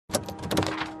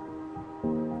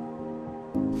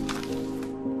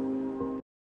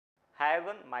Hi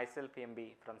everyone, myself MB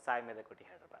from Saimedha Koti,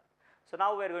 Hyderabad. So now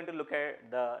we are going to look at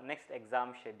the next exam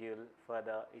schedule for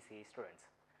the ECE students.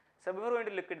 So before going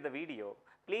to look at the video,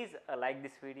 please like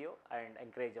this video and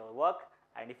encourage our work,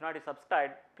 and if not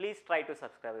subscribed, please try to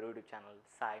subscribe our YouTube channel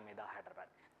Saimedha Hyderabad.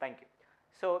 Thank you.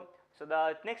 So the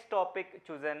next topic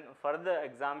chosen for the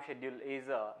exam schedule is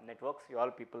networks. You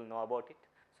all people know about it.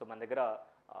 So మన దగ్గర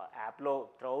యాప్లో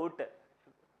త్రౌట్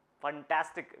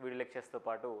fantastic video లెక్చర్స్తో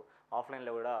పాటు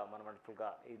ఆఫ్లైన్లో కూడా మనం వండర్ఫుల్గా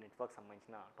ఈ network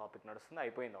సంబంధించిన topic నడుస్తుంది,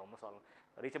 అయిపోయింది, ఆల్మోస్ట్ ఆల్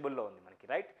రీచబుల్లో ఉంది మనకి,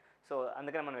 రైట్. సో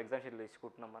అందుకని మనం ఎగ్జామ్ షెడ్యూల్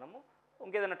తీసుకుంటున్నాం. మనము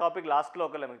ఇంకేదైనా టాపిక్ లాస్ట్లో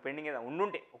ఒకవేళ మీకు పెండింగ్ ఏదైనా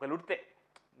ఉండుంటే ఒకవేళ ఉడితే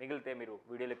మిగిలితే మీరు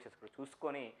వీడియో లెక్చర్స్ కూడా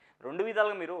చూసుకొని రెండు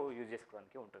విధాలుగా మీరు యూజ్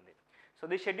చేసుకోవడానికి ఉంటుంది. So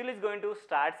this schedule is going to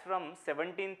starts from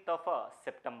 17th of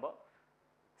September.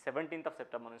 17th of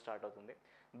September నుంచి స్టార్ట్ అవుతుంది.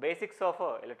 Basics of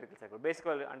electrical circuit. Basic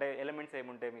అంటే ఎలిమెంట్స్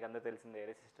ఏముంటాయి మీకు అందరూ తెలిసిందే,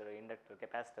 రెసిస్టర్, ఇండక్టర్,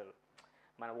 కెపాసిటర్,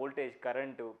 మన voltage,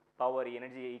 current, power,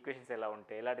 energy equations ఎలా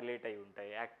ఉంటాయి, ఎలా రిలేట్ అయి ఉంటాయి,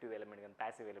 యాక్టివ్ ఎలిమెంట్ కానీ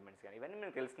ప్యాసివ్ ఎలిమెంట్స్ కానీ ఇవన్నీ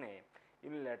మీకు తెలిసినాయి.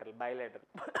 యూనిలేటరల్, బైలేటరల్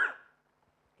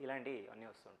ఇలాంటివి అన్నీ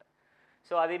వస్తుంటాయి.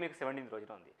 సో అది మీకు 17th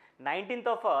రోజున ఉంది.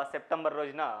 19th of September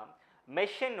రోజున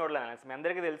మెష్ అండ్ నోడల్ అనాలిసిస్. మీ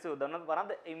అందరికీ తెలుసు, one of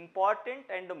the important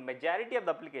and majority of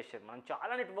the application మనం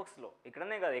చాలా నెట్వర్క్స్లో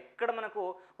ఇక్కడనే కాదు, ఎక్కడ మనకు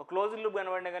ఒక క్లోజ్ లూప్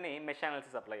కనబడినా కానీ మెష్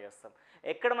అనాలిసిస్ అప్లై చేస్తాం.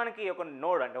 ఎక్కడ మనకి ఒక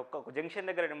నోడ్ అంటే ఒక జంక్షన్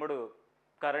దగ్గర 2-3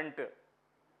 కరెంట్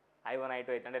I1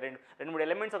 I2 అయితే అంటే రెండు మూడు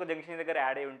ఎలిమెంట్స్ ఒక జంక్షన్ దగ్గర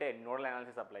యాడ్ అయి ఉంటే నోడల్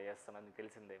అనాలిసిస్ అప్లై చేస్తాం. అది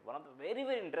తెలిసిందే. One of the very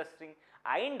interesting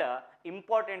and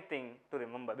important thing to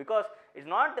remember, because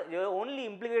it's not only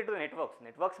implicate to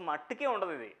networks మట్టుకే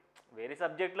ఉండదు. ఇది వేరే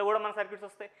సబ్జెక్ట్లో కూడా మన సర్క్యూట్స్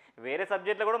వస్తాయి, వేరే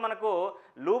సబ్జెక్ట్లో కూడా మనకు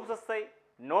లూప్స్ వస్తాయి,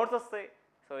 నోట్స్ వస్తాయి.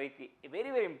 సో ఇది వెరీ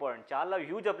ఇంపార్టెంట్, చాలా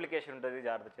హ్యూజ్ అప్లికేషన్ ఉంటుంది,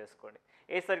 జాగ్రత్త చేసుకోండి.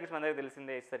 ఏ సర్క్యూట్స్ మన దగ్గర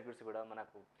తెలిసిందే, ఏ సర్క్యూట్స్ కూడా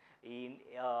మనకు ఈ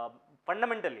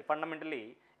ఫండమెంటలీ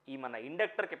ఈ మన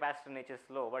ఇండక్టర్, కెపాసిటర్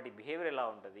నేచర్స్లో వాటి బిహేవియర్ ఎలా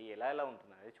ఉంటుంది, ఎలా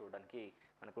ఉంటుంది అనేది చూడడానికి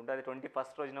మనకు ఉంటుంది.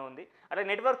 21st రోజున ఉంది. అంటే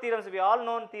network theorems, we all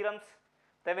known theorems,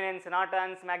 Thevenin's,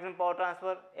 Norton's, maximum power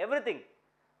transfer, everything.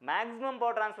 Maximum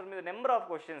power transfer మీద నెంబర్ ఆఫ్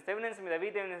క్వశ్చన్స్, థెవెనిన్స్ మీద వి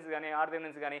థెవెనిన్స్ కానీ, ఆర్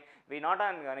థెవెనిన్స్ కానీ, వి నాట్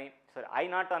ఆన్ కానీ, ఐ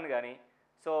నాట్ ఆన్ కానీ.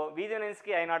 So we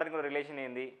థెవెనిన్స్కి I not on కూడా relation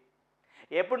ఏంది?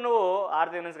 ఎప్పుడు నువ్వు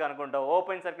ఆర్ థెవెనిన్స్ అనుకుంటావు?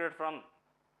 Open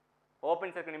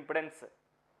circuit impedance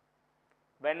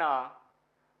when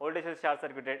voltage short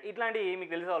circuited, ఇట్లాంటివి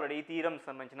మీకు తెలుసు ఆల్రెడీ. ఈ థీరమ్స్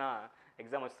సంబంధించిన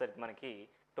ఎగ్జామ్ వచ్చేసరికి మనకి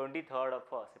 23rd of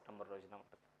September రోజున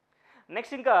ఉంటుంది.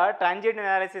 నెక్స్ట్ ఇంకా ట్రాన్సియెంట్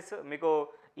అనాలిసిస్. మీకు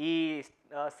ఈ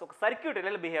ఒక సర్క్యూట్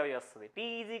ఎలా బిహేవ్ చేస్తుంది, T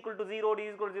 = 0, D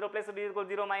 = 0 plus, D =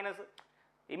 0 minus,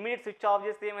 immediate switch off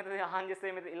చేస్తే ఏమవుతుంది, ఆన్ చేస్తే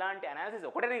ఏమవుతుంది, ఇలాంటి అనాలిసిస్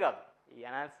ఒకటేనే కాదు, ఈ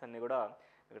అనాలిసిస్ అన్నీ కూడా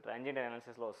మీకు ట్రాన్సియెంట్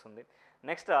అనాలిసిస్లో వస్తుంది.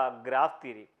 Next graph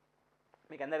theory.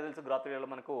 మీకు అందరికీ తెలుసు, గ్రాఫ్ థియరీలో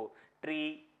మనకు ట్రీ,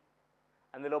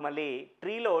 అందులో మళ్ళీ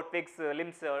ట్రీలో ట్విక్స్,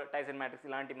 లిమ్స్, టైసన్ మ్యాట్రిక్స్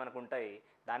ఇలాంటివి మనకు ఉంటాయి.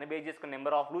 దాన్ని బేస్ చేసుకుని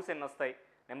నెంబర్ ఆఫ్ లూప్స్ ఎన్ని వస్తాయి,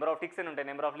 నెంబర్ ఆఫ్ టిక్స్ ఎన్ని ఉంటాయి,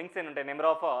 నెంబర్ ఆఫ్ లింక్స్ ఎన్ని ఉంటాయి, నెంబర్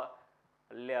ఆఫ్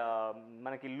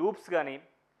మనకి లూప్స్ కానీ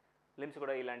లిమ్స్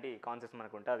కూడా ఇలాంటి కాన్సెప్ట్స్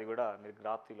మనకు ఉంటాయి. అది కూడా మీరు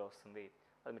గ్రాఫ్ థియరీలో వస్తుంది,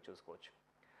 అది మీరు చూసుకోవచ్చు.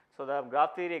 So the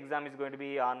graph theory exam is going to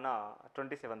be on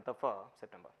 27th of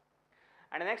September.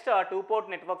 And next 2-port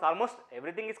networks, almost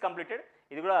everything is completed.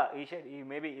 ఇది కూడా ఈ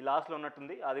మేబీ ఈ లాస్ట్లో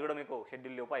ఉన్నట్టుంది, అది కూడా మీకు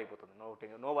షెడ్యూల్ లోపు అయిపోతుంది.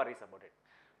 No worries about it.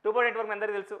 2-port network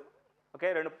అందరికీ తెలుసు. ఓకే,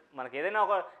 మనకి ఏదైనా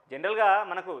ఒక జనరల్గా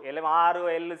మనకు LMR,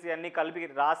 LC అన్నీ కలిపి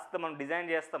రాస్తాం, మనం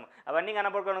డిజైన్ చేస్తాం. అవన్నీ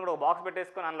కనపడుకోవడం కూడా ఒక బాక్స్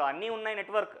పెట్టేసుకొని అందులో అన్నీ ఉన్నాయి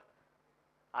నెట్వర్క్.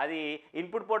 అది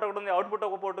ఇన్పుట్ పోర్ట్ ఒకటి ఉంది, అవుట్పుట్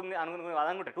ఒక పోర్ట్ ఉంది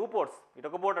అనుకుంటే 2 ports, ఇటు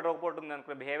ఒక పోర్ట్ అటు ఒక పోర్ట్ ఉంది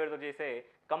అనుకునే బిహేవియర్తో చేసే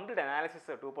కంప్లీట్ అనాలిసిస్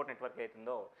 2-port నెట్వర్క్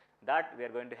అవుతుందో that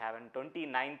we are going to have on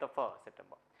 29th of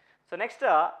September. So next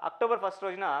October 1st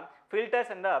రోజున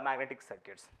ఫిల్టర్స్ అండ్ మ్యాగ్నెటిక్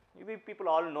సర్క్యూట్స్. ఇవి పీపుల్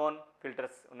ఆల్ నోన్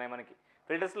ఫిల్టర్స్ ఉన్నాయి మనకి.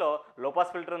 ఫిల్టర్స్లో లో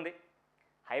పాస్ ఫిల్టర్ ఉంది,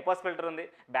 హై పాస్ ఫిల్టర్ ఉంది,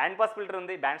 బ్యాండ్ పాస్ ఫిల్టర్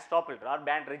ఉంది, band stop filter, are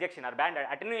band rejection, are band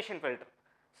attenuation filter.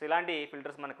 So ఇలాంటి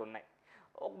filters మనకు ఉన్నాయి.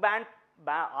 ఒక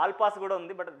ఆల్ పాస్ కూడా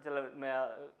ఉంది, బట్ చాలా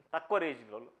తక్కువ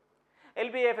రేంజ్లో.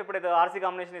 LPF ఎప్పుడైతే RC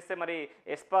కాంబినేషన్ ఇస్తే మరి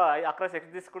అక్రాస్ X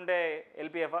తీసుకుంటే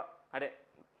LPF అదే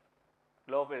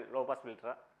లో పాస్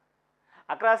ఫిల్టరా,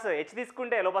 అక్రాస్ H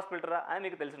తీసుకుంటే లో పాస్ ఫిల్టరా అని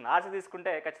మీకు తెలుసు. RC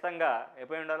తీసుకుంటే ఖచ్చితంగా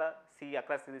ఎప్పుడు ఉండాలా,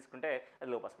 అక్రాస్ C తీసుకుంటే అది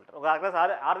లో పాస్ ఫిల్టర్, ఒక అక్రాస్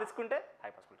R తీసుకుంటే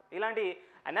హై పాస్ ఫిల్టర్. ఇలాంటి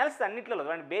అనాలిసిస్ అన్నింటిలో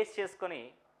దాన్ని బేస్ చేసుకొని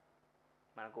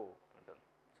మనకు ఉంటుంది.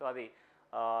 సో అది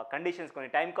కండిషన్స్, కొన్ని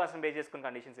టైం కాన్స్టెంట్ బేస్ చేసుకుని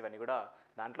కండిషన్స్ ఇవన్నీ కూడా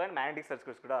దాంట్లో. మ్యాగ్నెటిక్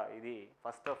సర్క్యూట్స్ కూడా ఇది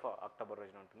 1st of October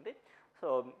రోజున ఉంటుంది. So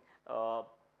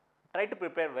try to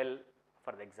prepare well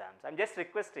for the exams. I'm just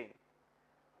requesting,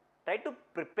 try to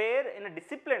prepare in a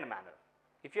disciplined manner.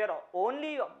 If you are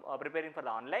only preparing for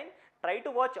the online, try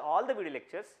to watch all the video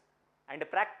lectures and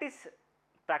practice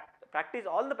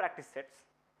all the practice sets.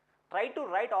 Try to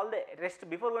write all the rest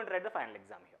before going to write the final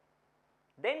exam here.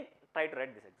 Then try to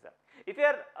write this exam. If you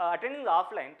are attending the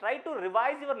offline, try to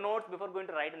revise your notes before going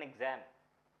to write an exam.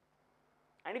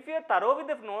 And if you are thorough with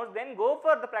the notes, then go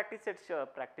for the practice sets,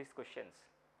 practice questions.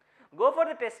 Go for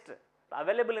the test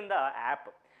available in the app.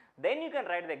 Then you can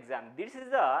write the exam. This is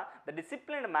the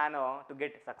disciplined manner to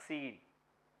get succeed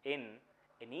in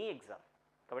any exam.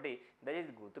 కాబట్టి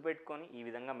దయచేసి గుర్తుపెట్టుకొని ఈ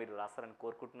విధంగా మీరు రాస్తారని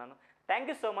కోరుకుంటున్నాను. Thank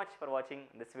you so much for watching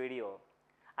this video.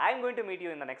 I'm going to meet you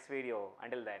in the next video.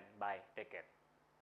 Until then, bye, take care.